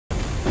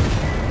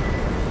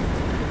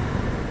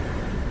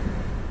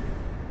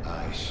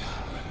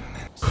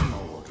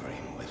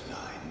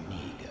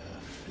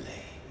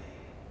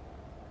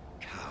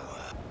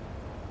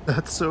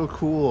That's so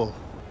cool.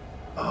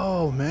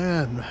 Oh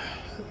man,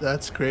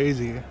 that's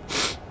crazy.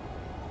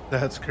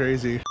 That's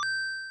crazy.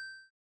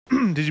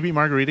 Did you beat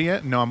Margarita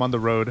yet? No, I'm on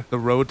the road. The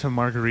road to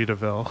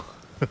Margaritaville.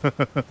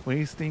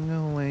 Wasting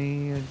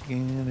away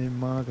again in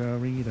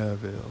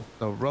Margaritaville.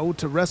 The road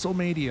to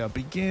WrestleMania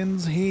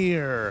begins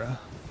here.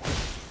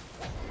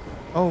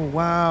 Oh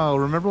wow,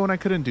 remember when I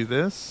couldn't do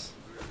this?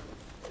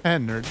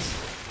 And nerds.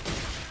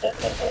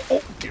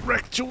 Oh, get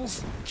wrecked,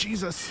 Jules.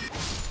 Jesus.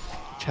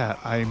 Chat,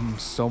 I'm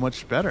so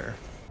much better.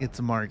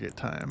 It's Margit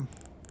time.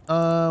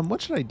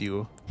 What should I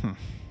do?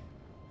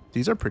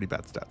 These are pretty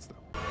bad stats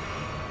though.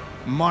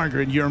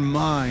 Margaret, you're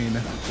mine.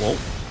 Whoa,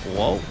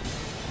 whoa.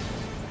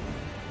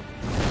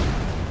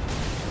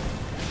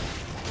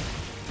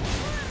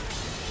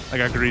 I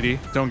got greedy.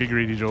 Don't get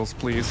greedy, Jules,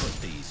 please.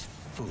 Put these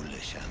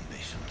foolish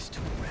ambitions to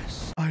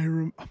rest.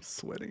 I'm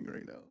sweating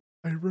right now.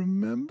 I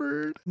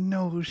remembered.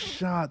 No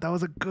shot. That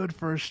was a good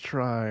first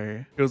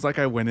try. It was like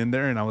I went in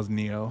there and I was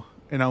Neo.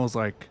 And I was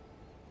like,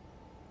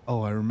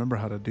 oh, I remember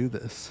how to do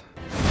this.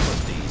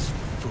 Put these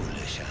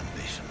foolish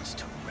ambitions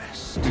to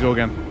rest. We go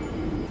again.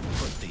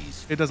 Put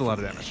these It does a lot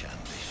of damage.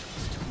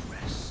 ambitions to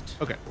rest.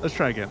 Okay, let's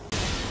try again. Put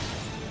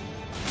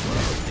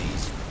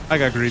these I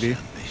got greedy.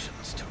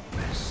 ambitions to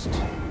rest.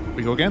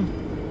 We go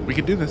again. We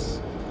can do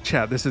this.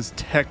 Chat, this is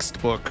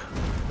textbook.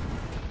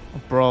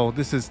 Bro,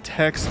 this is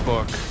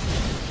textbook.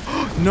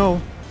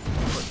 No.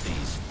 Put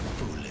these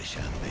foolish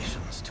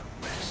ambitions to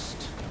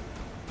rest.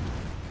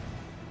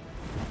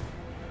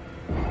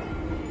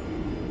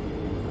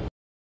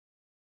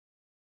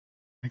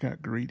 I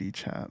got greedy,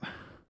 chat.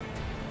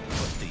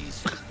 Put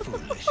these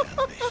foolish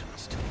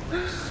ambitions to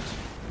rest.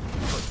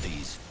 Put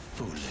these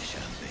foolish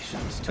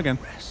ambitions to Again.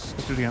 rest.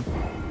 Let's do it again.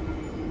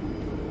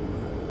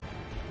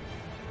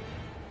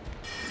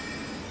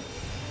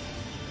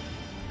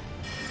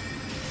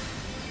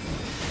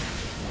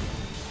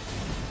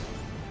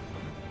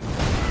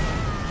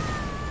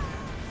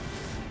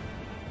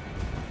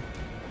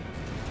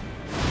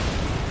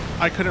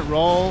 I couldn't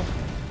roll.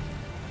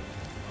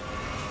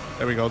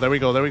 There we go, there we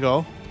go, there we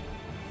go.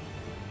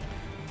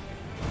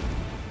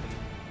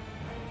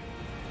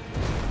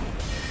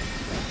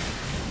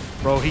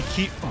 Bro, he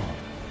keep... Oh.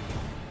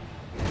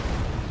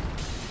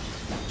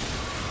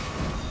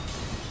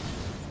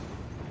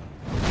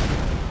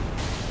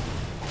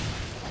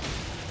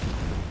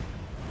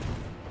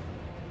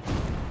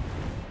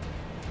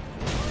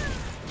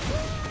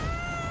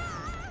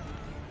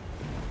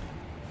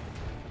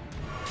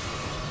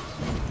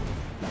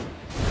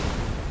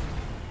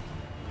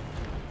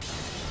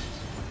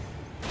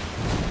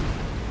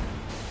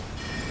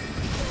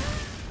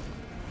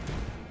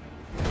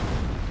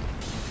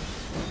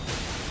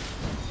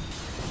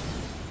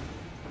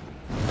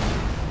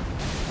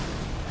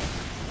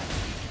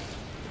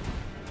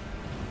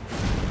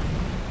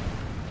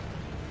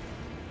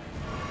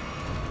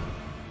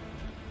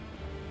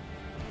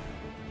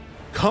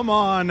 Come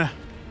on.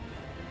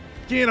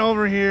 Get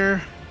over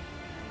here.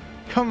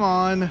 Come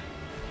on.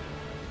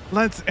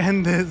 Let's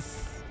end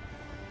this.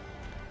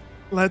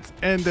 Let's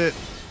end it.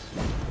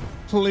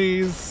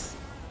 Please.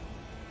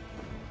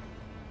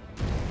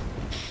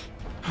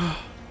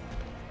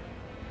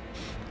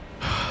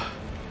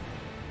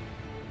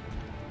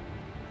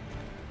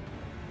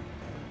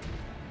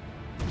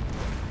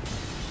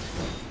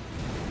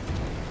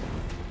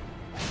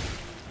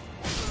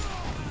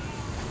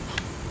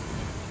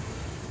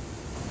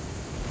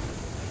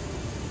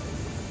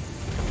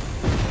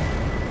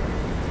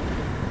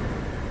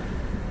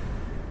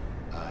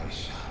 I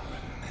shall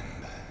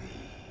remember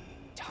thee,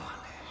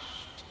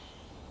 tarnished,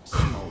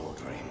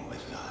 smouldering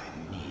with thy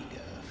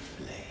meager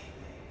flame.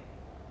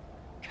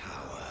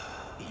 Cower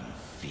in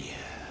fear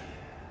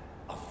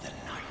of the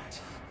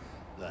night.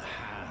 The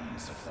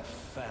hands of the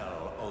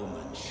fell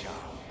omen shall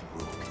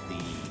brook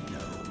thee no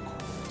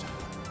quarter.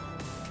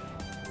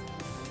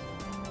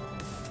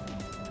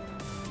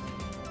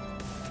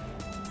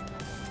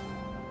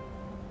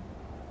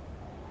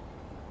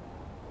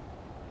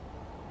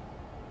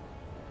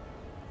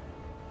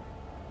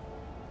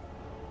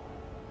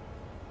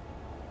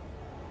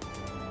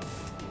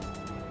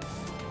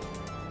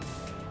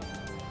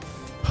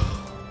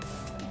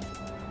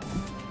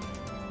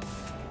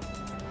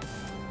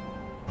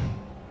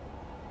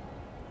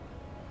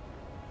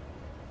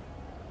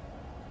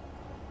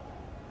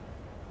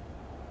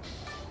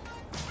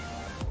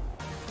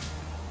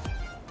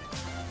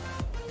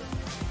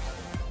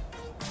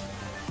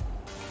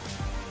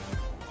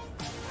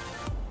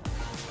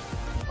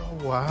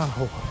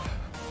 Wow.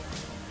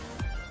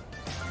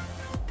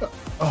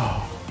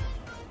 Oh.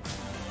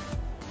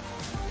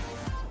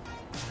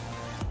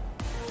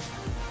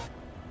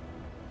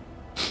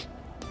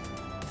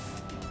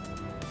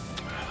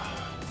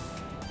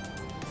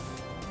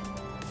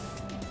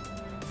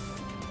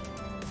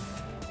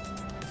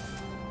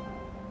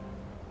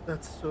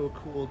 That's so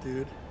cool,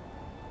 dude.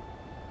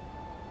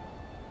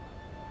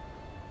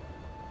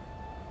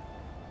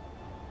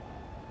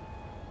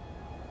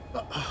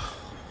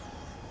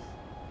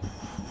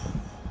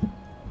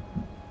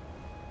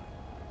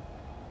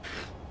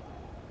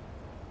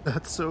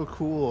 That's so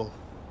cool.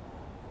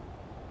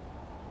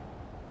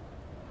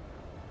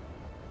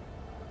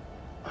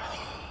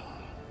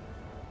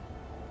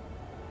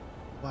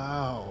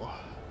 Wow.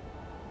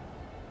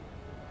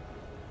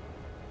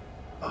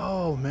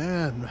 Oh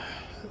man,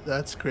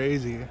 that's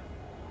crazy.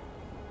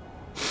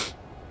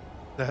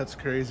 That's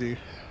crazy.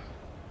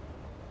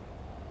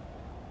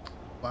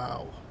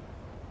 Wow.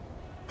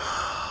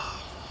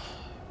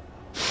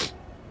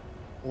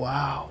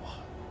 Wow.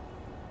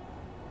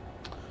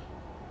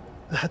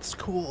 That's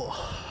cool.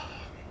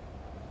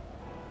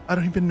 I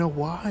don't even know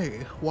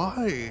why.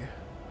 Why?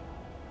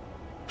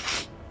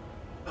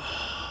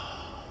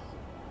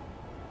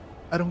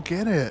 I don't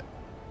get it.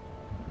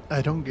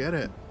 I don't get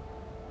it.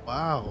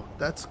 Wow,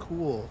 that's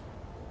cool.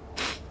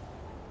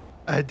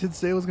 I did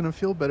say I was gonna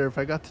feel better if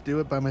I got to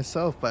do it by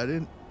myself, but I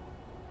didn't.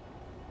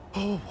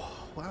 Oh,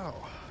 wow.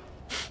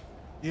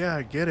 Yeah,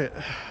 I get it.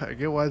 I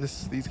get why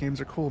these games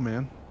are cool,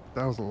 man.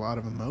 That was a lot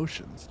of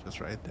emotions just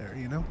right there,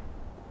 you know?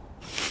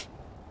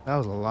 That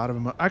was a lot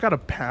of I got a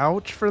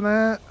pouch for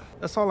that.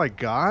 That's all I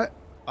got.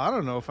 I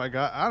don't know if I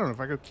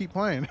could keep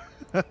playing.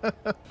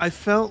 I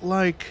felt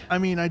like, I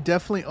mean, I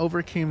definitely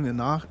overcame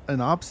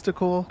an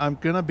obstacle. I'm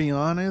gonna be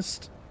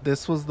honest.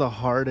 This was the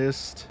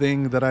hardest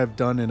thing that I've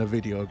done in a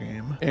video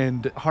game,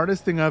 and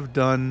hardest thing I've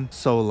done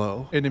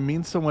solo. And it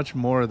means so much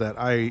more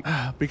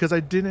that because I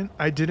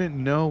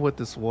didn't know what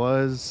this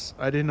was.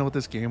 I didn't know what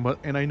this game was,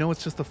 and I know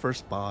it's just the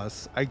first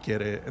boss. I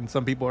get it. And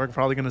some people are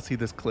probably gonna see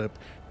this clip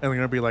and they're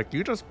gonna be like,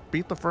 "You just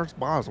beat the first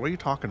boss. What are you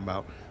talking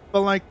about?"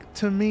 But like,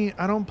 to me,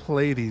 I don't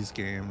play these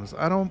games.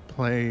 I don't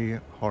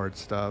play hard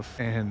stuff.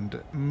 And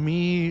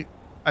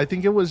I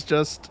think it was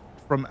just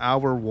from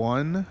hour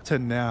 1 to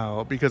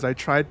now, because I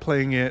tried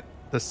playing it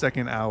the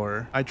second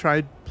hour. I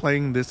tried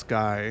playing this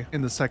guy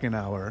in the second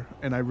hour,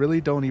 and I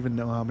really don't even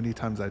know how many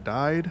times I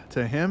died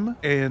to him.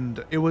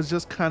 And it was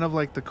just kind of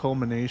like the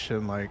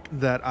culmination, like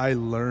that I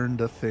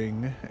learned a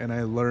thing, and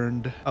I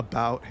learned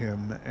about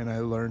him, and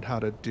I learned how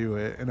to do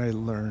it, and I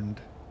learned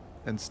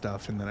and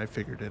stuff, and then I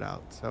figured it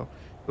out. So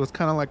it was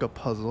kind of like a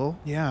puzzle.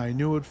 Yeah, I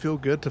knew it would feel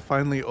good to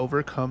finally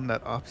overcome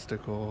that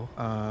obstacle,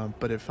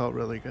 but it felt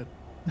really good.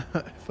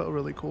 It felt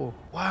really cool.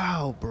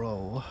 Wow,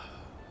 bro.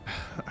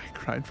 I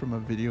cried from a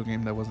video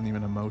game that wasn't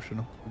even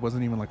emotional. It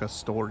wasn't even like a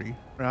story.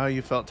 How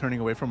you felt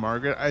turning away from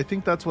Margit? I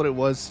think that's what it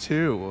was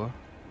too.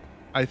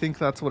 I think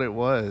that's what it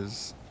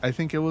was. I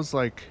think it was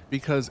like,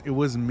 because it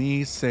was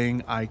me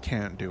saying I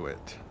can't do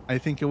it. I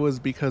think it was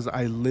because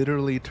I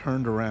literally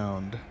turned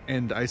around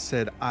and I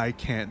said I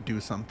can't do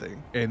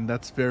something. And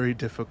that's very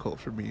difficult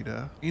for me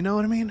to, you know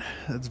what I mean?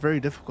 It's very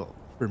difficult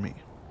for me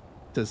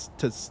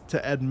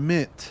to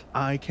admit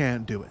I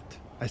can't do it.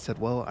 I said,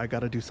 well, I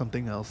gotta do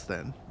something else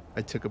then.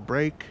 I took a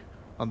break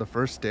on the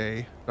first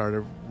day,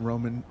 started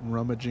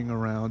rummaging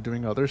around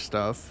doing other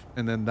stuff,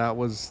 and then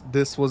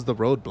this was the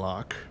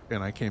roadblock,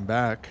 and I came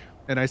back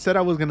and I said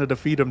I was gonna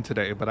defeat him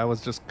today, but I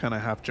was just kind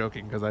of half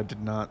joking because I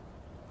did not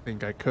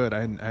think I could.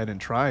 I hadn't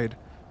tried.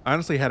 I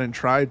honestly hadn't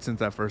tried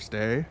since that first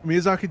day.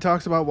 Miyazaki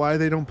talks about why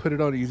they don't put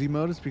it on easy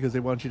mode. It's because they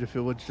want you to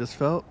feel what you just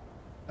felt.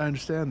 I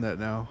understand that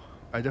now.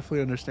 I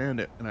definitely understand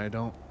it, and I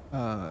don't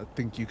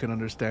think you can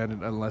understand it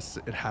unless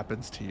it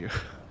happens to you.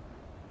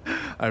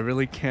 I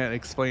really can't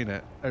explain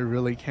it. I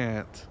really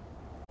can't.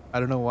 I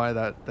don't know why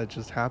that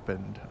just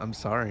happened. I'm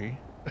sorry.